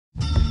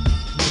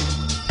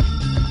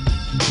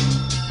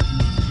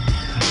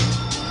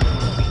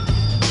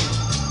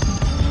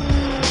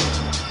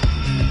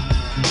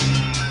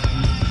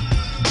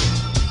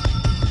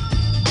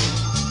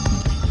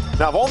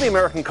Now, of all the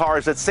American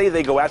cars that say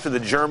they go after the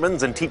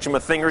Germans and teach them a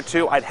thing or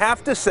two, I'd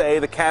have to say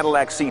the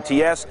Cadillac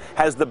CTS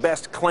has the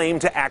best claim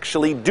to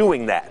actually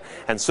doing that.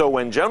 And so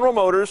when General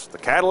Motors, the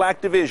Cadillac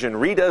division,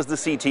 redoes the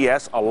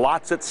CTS, a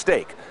lot's at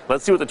stake.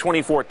 Let's see what the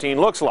 2014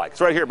 looks like.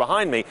 It's right here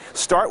behind me.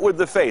 Start with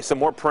the face, a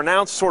more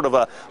pronounced sort of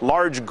a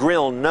large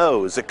grill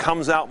nose. It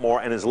comes out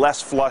more and is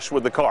less flush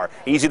with the car.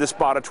 Easy to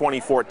spot a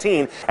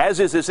 2014, as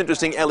is this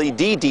interesting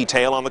LED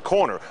detail on the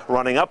corner,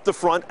 running up the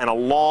front and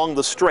along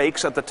the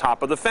strakes at the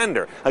top of the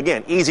fender. Again,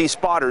 easy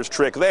spotter's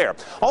trick there.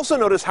 Also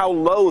notice how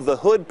low the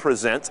hood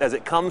presents as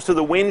it comes to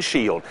the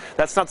windshield.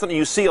 That's not something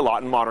you see a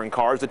lot in modern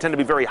cars. They tend to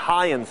be very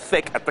high and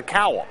thick at the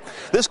cowl.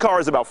 This car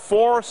is about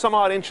 4 some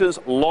odd inches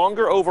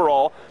longer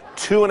overall.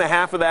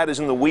 2.5 of that is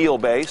in the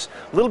wheelbase.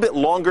 A little bit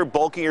longer,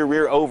 bulkier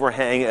rear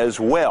overhang as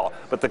well.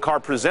 But the car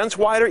presents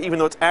wider, even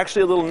though it's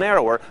actually a little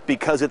narrower,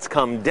 because it's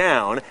come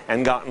down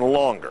and gotten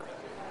longer.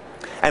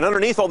 And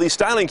underneath all these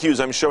styling cues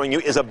I'm showing you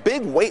is a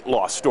big weight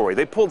loss story.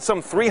 They pulled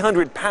some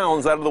 300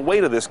 pounds out of the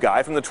weight of this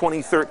guy from the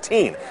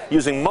 2013,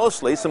 using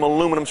mostly some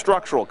aluminum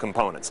structural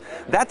components.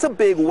 That's a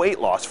big weight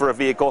loss for a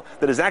vehicle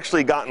that has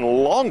actually gotten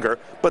longer,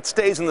 but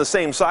stays in the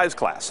same size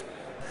class.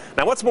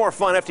 Now, what's more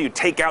fun after you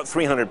take out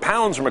 300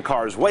 pounds from a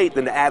car's weight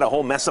than to add a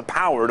whole mess of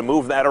power to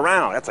move that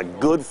around? That's a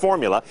good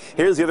formula.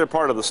 Here's the other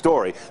part of the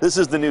story. This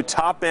is the new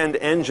top-end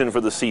engine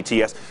for the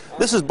CTS.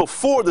 This is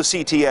before the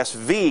CTS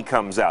V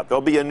comes out.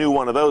 There'll be a new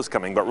one of those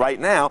coming, but right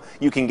now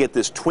you can get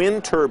this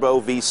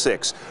twin-turbo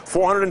V6,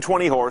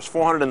 420 horse,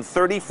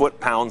 430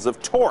 foot-pounds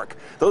of torque.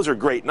 Those are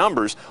great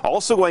numbers.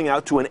 Also going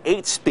out to an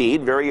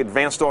 8-speed, very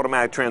advanced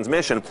automatic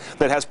transmission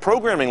that has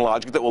programming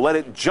logic that will let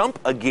it jump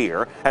a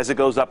gear as it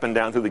goes up and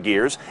down through the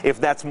gears, if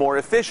that's more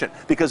efficient,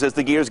 because as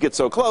the gears get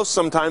so close,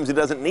 sometimes it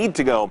doesn't need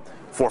to go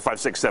 4, 5,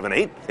 6, 7,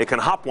 8. It can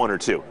hop 1 or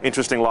 2.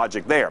 Interesting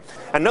logic there.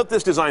 And note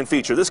this design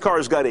feature. This car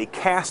has got a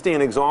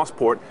cast-in exhaust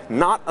port,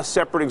 not a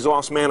separate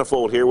exhaust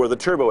manifold here where the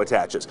turbo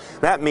attaches.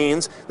 That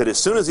means that as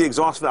soon as the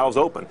exhaust valves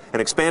open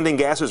and expanding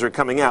gases are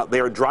coming out,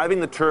 they are driving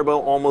the turbo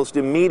almost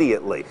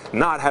immediately,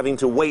 not having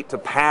to wait to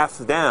pass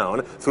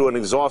down through an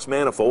exhaust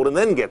manifold and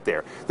then get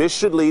there. This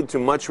should lead to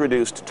much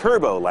reduced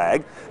turbo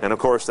lag, and of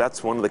course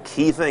that's one of the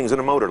key things in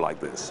a motor like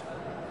this.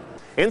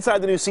 Inside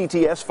the new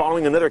CTS,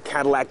 following another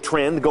Cadillac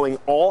trend, going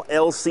all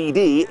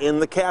LCD in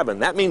the cabin.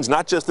 That means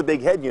not just the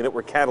big head unit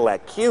where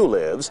Cadillac Q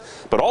lives,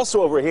 but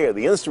also over here,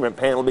 the instrument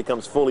panel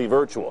becomes fully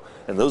virtual.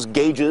 And those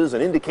gauges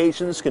and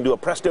indications can do a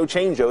presto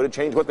changeo to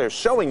change what they're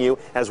showing you,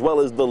 as well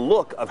as the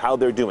look of how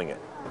they're doing it.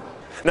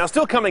 Now,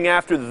 still coming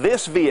after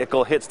this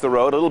vehicle hits the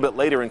road a little bit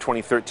later in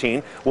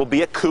 2013 will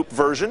be a coupe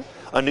version,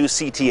 a new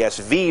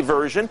CTS V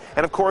version,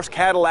 and of course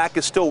Cadillac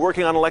is still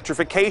working on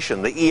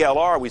electrification, the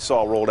ELR we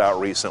saw rolled out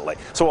recently.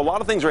 So a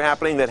lot of things are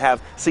happening that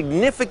have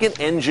significant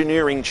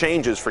engineering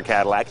changes for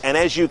Cadillac, and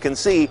as you can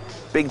see,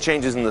 big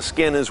changes in the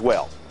skin as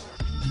well.